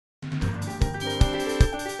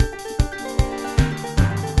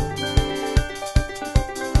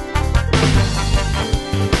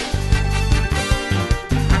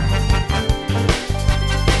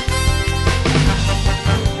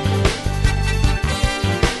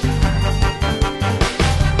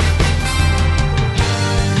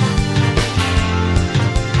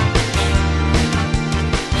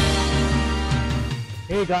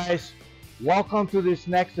guys, welcome to this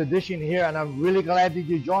next edition here, and I'm really glad that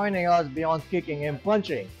you're joining us beyond kicking and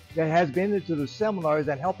punching. That has been into the seminars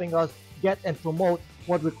and helping us get and promote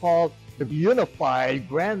what we call the Unified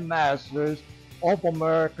Grandmasters of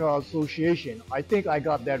America Association. I think I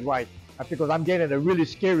got that right because I'm getting a really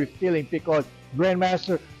scary feeling because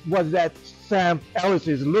Grandmaster was that Sam Ellis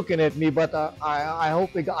is looking at me, but I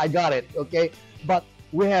hope I got it, okay? But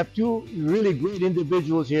we have two really great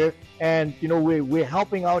individuals here, and you know we're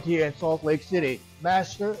helping out here in Salt Lake City.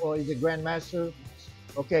 Master, or is it Grandmaster?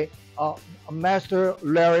 Okay, Master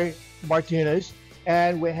Larry Martinez,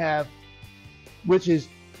 and we have, which is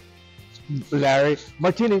Larry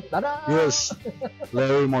Martinez. Ta-da! Yes,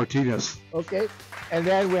 Larry Martinez. Okay, and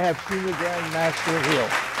then we have Senior Grandmaster Hill,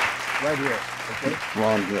 right here. Okay,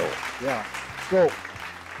 Ron Hill. yeah. So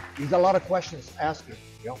there's a lot of questions asking.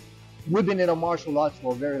 You know, we've been in a martial arts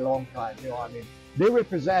for a very long time. You know, I mean, they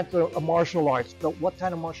represent a martial arts. So what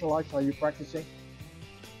kind of martial arts are you practicing?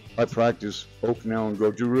 I practice Okinawan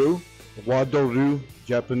Goju-Ryu, Wado-Ryu,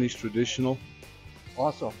 Japanese traditional.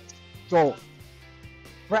 Awesome. So,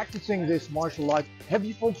 practicing this martial arts, have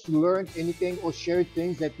you folks learned anything or shared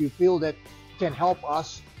things that you feel that can help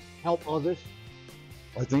us, help others?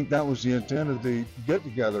 I think that was the intent of the get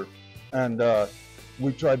together, and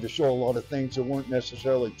we tried to show a lot of things that weren't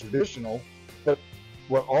necessarily traditional, but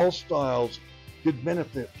what all styles could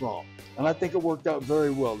benefit from. And I think it worked out very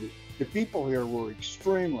well. The people here were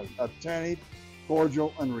extremely attentive,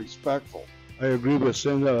 cordial, and respectful. I agree with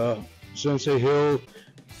Sensei Hill.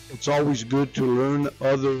 It's always good to learn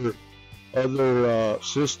other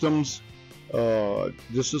systems.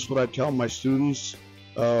 This is what I tell my students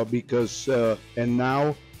because and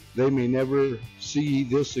now they may never see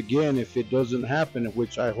this again if it doesn't happen,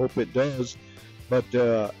 which I hope it does. But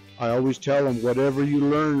I always tell them, whatever you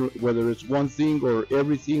learn, whether it's one thing or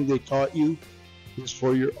everything they taught you, is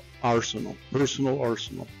for your arsenal, personal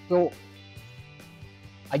arsenal. So,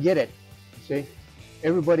 I get it. See,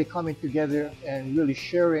 everybody coming together and really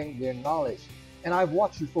sharing their knowledge. And I've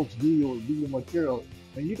watched you folks do your material,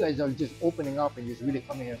 and you guys are just opening up and just really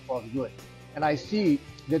coming across good. And I see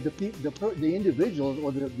that the individuals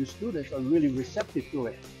or the students are really receptive to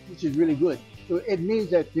it, which is really good. So it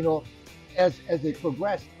means that, you know, as they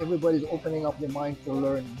progress, everybody's opening up their mind to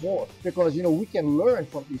learn more, because you know we can learn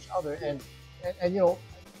from each other, and you know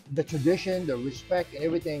the tradition, the respect, and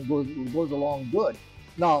everything goes along good.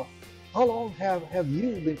 Now, how long have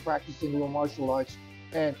you been practicing your martial arts,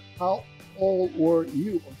 and how old were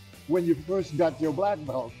you when you first got your black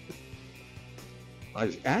belt?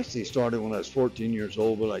 I actually started when I was 14 years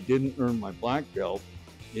old, but I didn't earn my black belt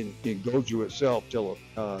in Goju itself till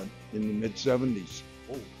in the mid 70s.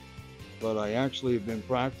 But I actually have been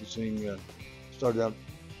practicing, started out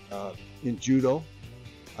in judo,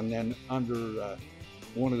 and then under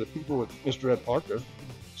one of the people with Mr. Ed Parker,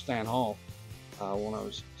 Stan Hall, when I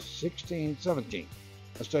was 16, 17.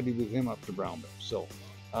 I studied with him up to brown belt. So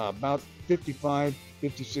about 55,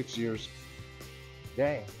 56 years.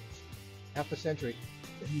 Dang, half a century.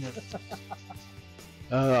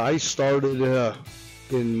 I started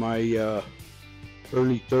in my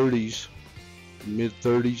early 30s, mid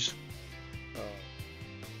 30s.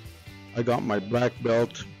 I got my black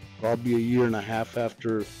belt probably a year and a half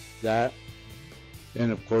after that.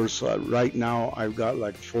 And of course, right now I've got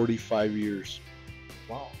like 45 years.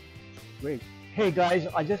 Wow, great. Hey guys,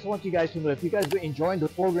 I just want you guys to know, if you guys are enjoying the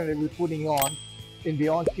program that we're putting on in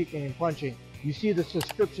Beyond Kicking and Punching, you see the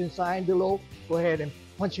subscription sign below, go ahead and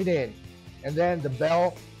punch it in. And then the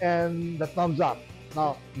bell and the thumbs up.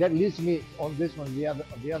 Now, that leads me on this one, the other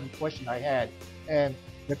question I had. And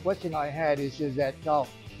the question I had is just that, now,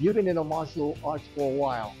 you've been in the martial arts for a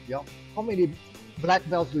while. Yeah. How many black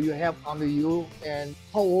belts do you have under you, and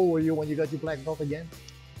how old were you when you got your black belt again?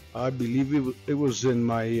 I believe it was in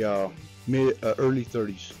my early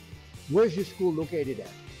 30s. Where's your school located at?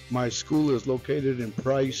 My school is located in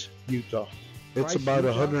Price, Utah. It's Price, about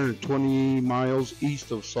Utah? 120 miles east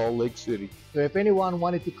of Salt Lake City. So if anyone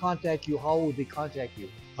wanted to contact you, how would they contact you?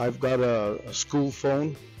 I've got a school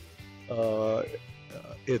phone.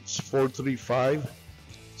 It's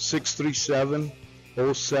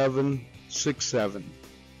 435-637-0767.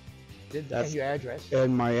 And your address?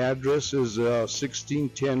 And my address is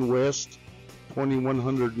 1610 West,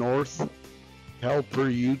 2100 North,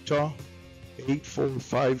 Halper, Utah,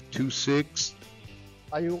 84526.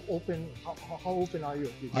 Are you open? How open are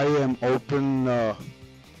you? I am open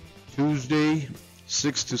Tuesday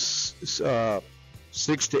 6 to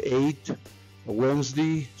 8,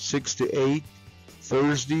 Wednesday 6 to 8,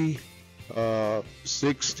 Thursday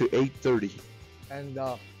 6 to 8:30. And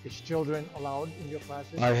is children allowed in your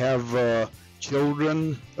classes? I have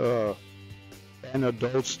children and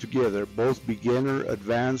adults together, both beginner,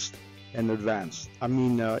 advanced, and advanced. I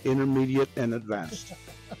mean, intermediate and advanced.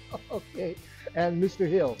 Okay. And Mr.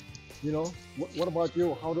 Hill, what about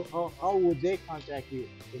you? How would they contact you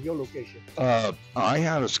in your location? I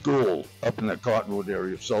had a school up in the Cottonwood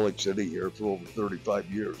area of Salt Lake City here for over 35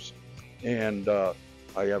 years. And I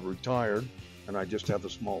have retired, and I just have a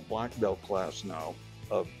small black belt class now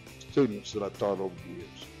of students that I've taught over the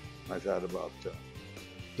years. I've had about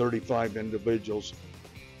 35 individuals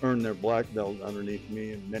earn their black belt underneath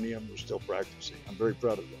me, and many of them are still practicing. I'm very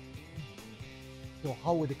proud of them. So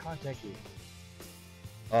how would they contact you?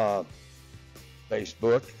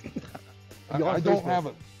 Facebook. You're on I don't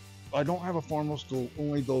Facebook. I don't have a formal school.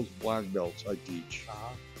 Only those black belts I teach.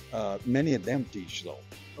 Many of them teach though.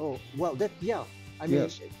 Oh, well, yeah. I mean,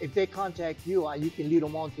 Yes. if they contact you, you can lead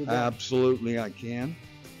them on to them. Absolutely, I can.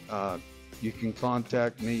 You can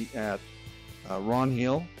contact me at Ron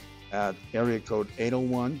Hill at area code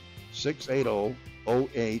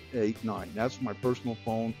 801-680-0889. That's my personal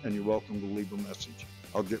phone, and you're welcome to leave a message.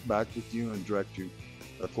 I'll get back with you and direct you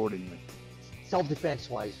accordingly. Self-defense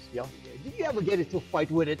wise, yeah. Did you ever get into a fight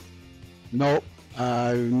with it? Nope,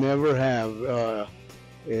 I never have.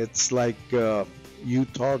 It's like you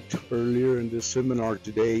talked earlier in this seminar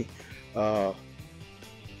today. The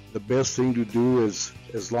best thing to do is,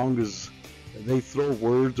 as long as they throw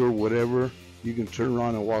words or whatever, you can turn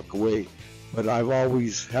around and walk away. But I've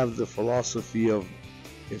always had the philosophy of,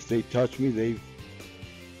 if they touch me, they've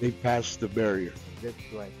passed the barrier. That's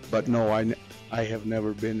right. But no, I have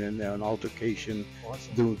never been in an altercation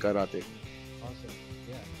Awesome. doing karate. Awesome.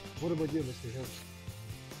 Yeah. What about you, Mr. Hill?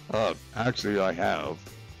 Actually, I have,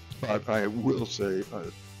 but I will say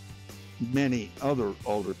many other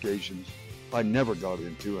altercations I never got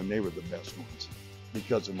into, and they were the best ones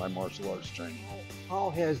because of my martial arts training. How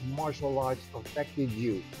has martial arts affected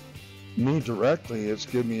you? Me directly, it's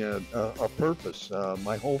given me a purpose.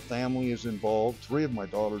 My whole family is involved. 3 of my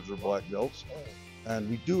daughters are black belts, and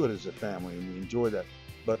we do it as a family, and we enjoy that.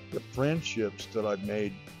 But the friendships that I've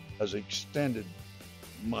made has extended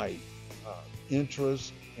my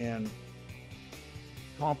interest, and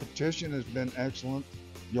competition has been excellent.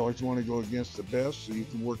 You always want to go against the best so you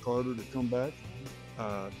can work harder to come back.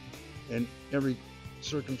 And every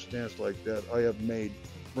circumstance like that, I have made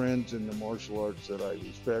friends in the martial arts that I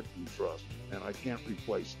respect and trust, and I can't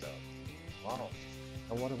replace that. Wow.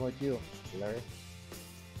 And what about you, Larry?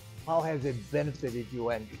 How has it benefited you,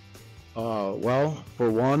 Andy? Well, for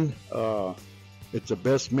one, it's the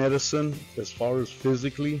best medicine as far as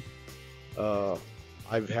physically.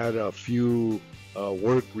 I've had a few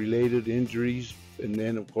work-related injuries, and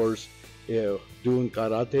then of course, doing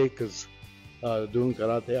karate. Because doing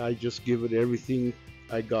karate, I just give it everything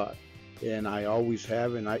I got, and I always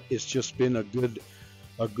have. And it's just been a good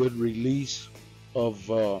release of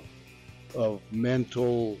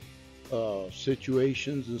mental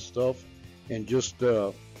situations and stuff, and just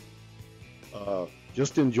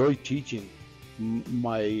enjoy teaching.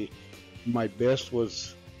 My best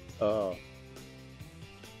was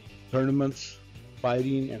tournaments,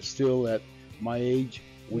 fighting, and still at my age,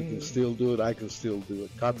 we can still do it. I can still do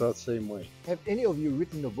it. Kata, same way. Have any of you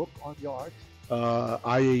written a book on your art?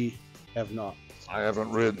 I have not. I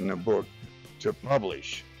haven't written a book to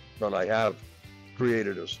publish, but I have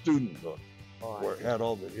created a student book where it had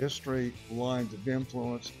all the history, lines of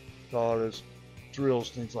influence, katas,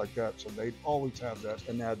 drills, things like that. So they'd always have that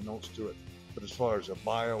and add notes to it. But as far as a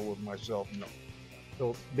bio with myself, no.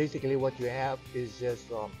 So basically what you have is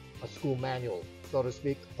just a school manual, so to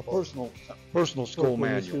speak. A personal school for your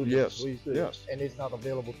manual. students, Yes, for your students. yes. And it's not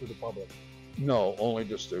available to the public. No, only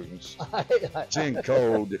to students. It's in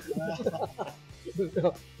code.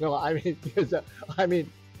 No, I mean, because,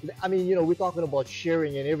 we're talking about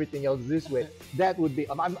sharing and everything else this way. That would be,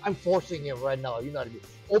 I'm forcing him right now, you know what I mean?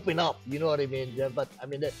 Open up, you know what I mean? Yeah, but I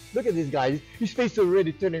mean, look at this guy. His face is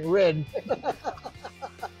already turning red.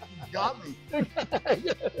 Got me.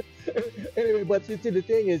 Anyway, but see, the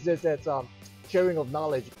thing is that sharing of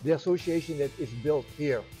knowledge, the association that is built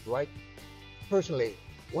here, right? Personally,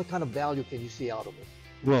 what kind of value can you see out of it?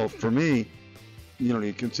 Well, for me,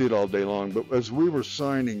 you can see it all day long, but as we were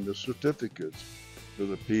signing the certificates to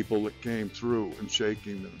the people that came through and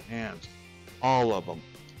shaking their hands, all of them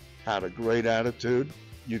had a great attitude.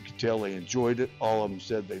 You could tell they enjoyed it. All of them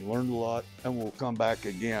said they learned a lot and will come back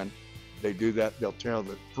again. They do that, they'll tell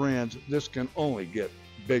their friends. This can only get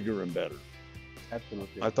bigger and better.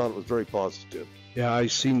 Absolutely. I thought it was very positive. Yeah, I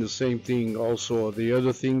seen the same thing also. The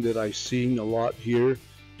other thing that I seen a lot here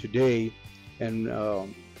today, and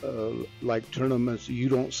like tournaments, you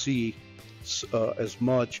don't see as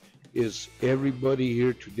much, is everybody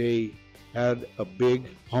here today had a big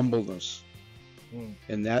humbleness. Mm.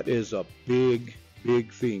 And that is a big,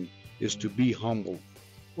 big thing, is to be humble.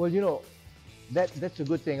 Well, you know, that's a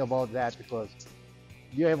good thing about that because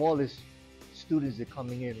you have all these students that are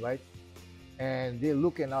coming in, right? And they're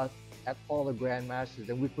looking at all the grandmasters,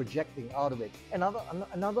 and we're projecting out of it.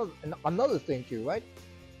 Another thing too, right?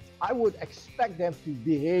 I would expect them to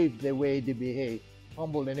behave the way they behave,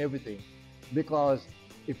 humble and everything, because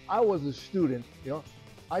if I was a student, you know,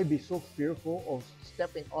 I'd be so fearful of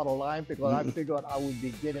stepping out of line because I figured I would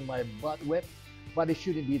be getting my butt whipped, but it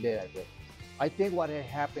shouldn't be that way. I think what had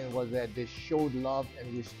happened was that they showed love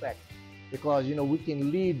and respect because, you know, we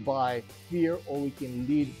can lead by fear or we can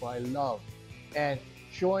lead by love. And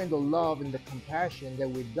showing the love and the compassion that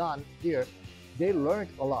we've done here, they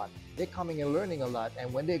learned a lot. They're coming and learning a lot.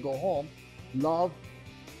 And when they go home, love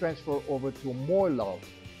transfer over to more love.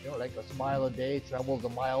 You know, like a smile a day travels a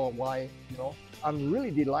mile wide. You know, I'm really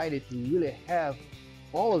delighted to really have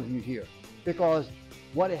all of you here because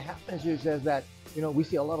what it happens is that, you know, we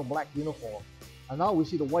see a lot of black uniform and now we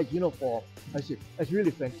see the white uniform. I see, that's really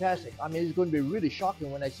fantastic. I mean, it's going to be really shocking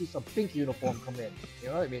when I see some pink uniform come in. You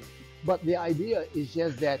know what I mean? But the idea is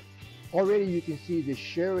just that already you can see the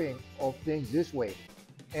sharing of things this way.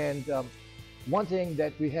 And one thing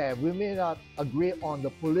that we have, we may not agree on the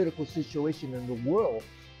political situation in the world,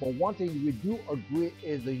 but one thing we do agree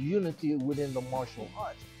is the unity within the martial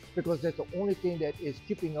arts, because that's the only thing that is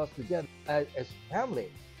keeping us together as family.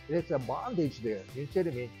 There's a bondage there. You see what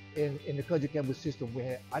I mean? In the Kaju Kembu system, we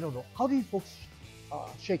have, I don't know, how do you folks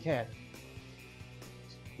shake hands?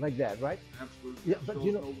 Like that, right? Absolutely. Yeah, but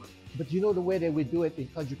you know the way that we do it in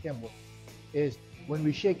Kaju Kembu is when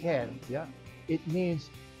we shake hands, yeah, it means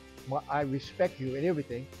I respect you and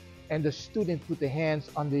everything, and the student put the hands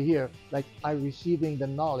under here like I receiving the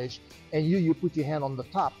knowledge, and you put your hand on the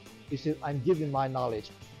top. You say I'm giving my knowledge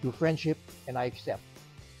to friendship and I accept.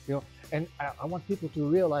 You know, and I want people to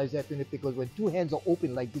realize that because when two hands are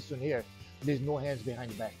open like this one here, there's no hands behind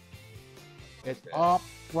the back. It's up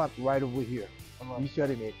front right over here. You see what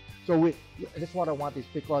I mean? So that's what I want is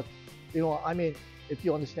because, you know, I mean, if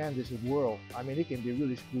you understand this world, I mean, it can be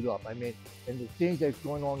really screwed up. I mean, and the things that's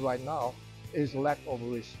going on right now is lack of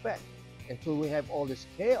respect. Until we have all this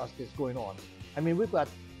chaos that's going on. I mean, we've got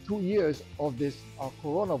 2 years of this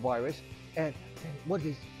coronavirus, and what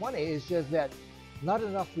is funny is just that not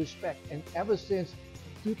enough respect. And ever since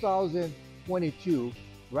 2022,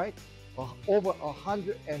 right, over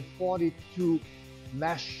 142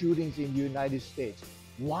 mass shootings in the United States.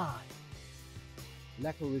 Why?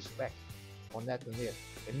 Lack of respect on that one here.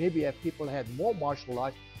 And maybe if people had more martial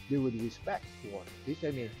arts, they would respect for it. You see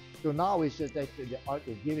what I mean? So now it's just that the art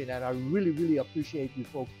of giving, and I really, really appreciate you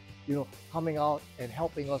folks, you know, coming out and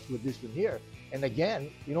helping us with this one here. And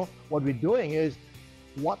again, you know, what we're doing is,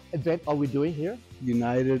 what event are we doing here?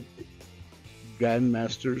 United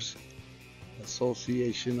Grandmasters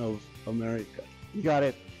Association of America. You got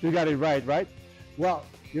it. You got it right? Well,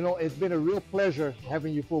 you know, it's been a real pleasure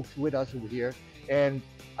having you folks with us over here. And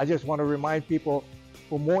I just want to remind people,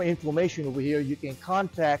 for more information over here, you can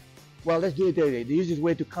contact, well, let's do it today. The easiest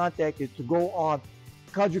way to contact is to go on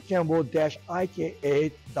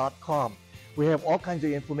kajukembo-ika.com. We have all kinds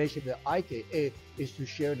of information. The IKA is to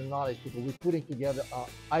share the knowledge because we're putting together a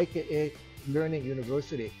IKA Learning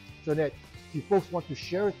University so that if you folks want to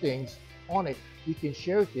share things on it, you can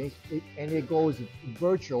share things, and it goes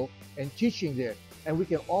virtual and teaching there. And we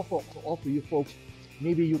can offer you folks,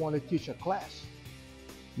 maybe you want to teach a class.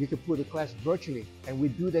 You can put a class virtually, and we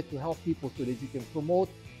do that to help people so that you can promote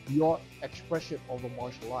your expression of the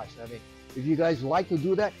martial arts. I mean, if you guys like to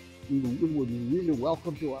do that, we would be really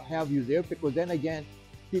welcome to have you there, because then again,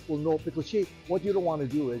 people know, because see, what you don't want to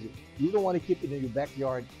do is, you don't want to keep it in your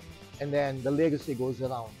backyard and then the legacy goes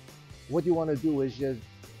around. What you want to do is just,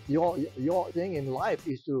 your thing in life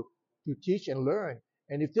is to teach and learn.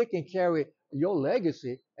 And if they can carry your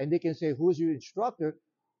legacy and they can say, who's your instructor?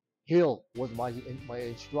 Hill was my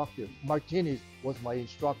instructor. Martinez was my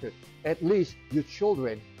instructor. At least your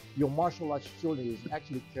children, your martial arts children, is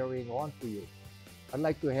actually carrying on for you. I'd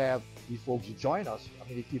like to have you folks join us. I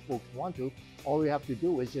mean, if you folks want to, all you have to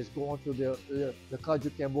do is just go onto the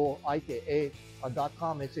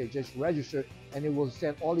kajukembo-ika.com and say just register, and it will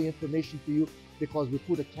send all the information to you, because we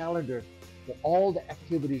put a calendar for all the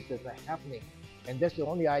activities that are happening. And that's the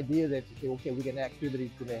only idea, that to say, okay, we can have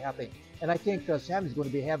activities that are happening. And I think Sam is going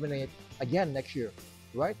to be having it again next year,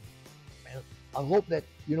 right? And I hope that,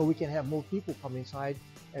 you know, we can have more people come inside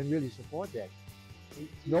and really support that.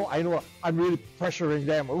 No, I know I'm really pressuring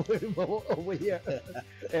them over here.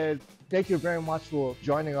 And thank you very much for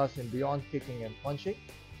joining us in Beyond Kicking and Punching.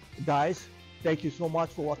 guys, thank you so much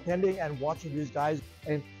for attending and watching these guys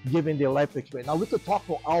and giving their life experience. Now we could talk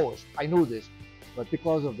for hours, I know this, but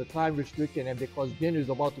because of the time restriction and because dinner is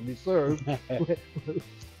about to be served,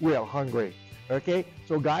 we are hungry. Okay,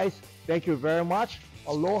 so guys, thank you very much.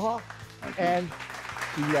 Aloha, and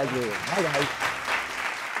see you guys later. Bye guys.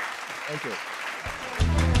 Thank you.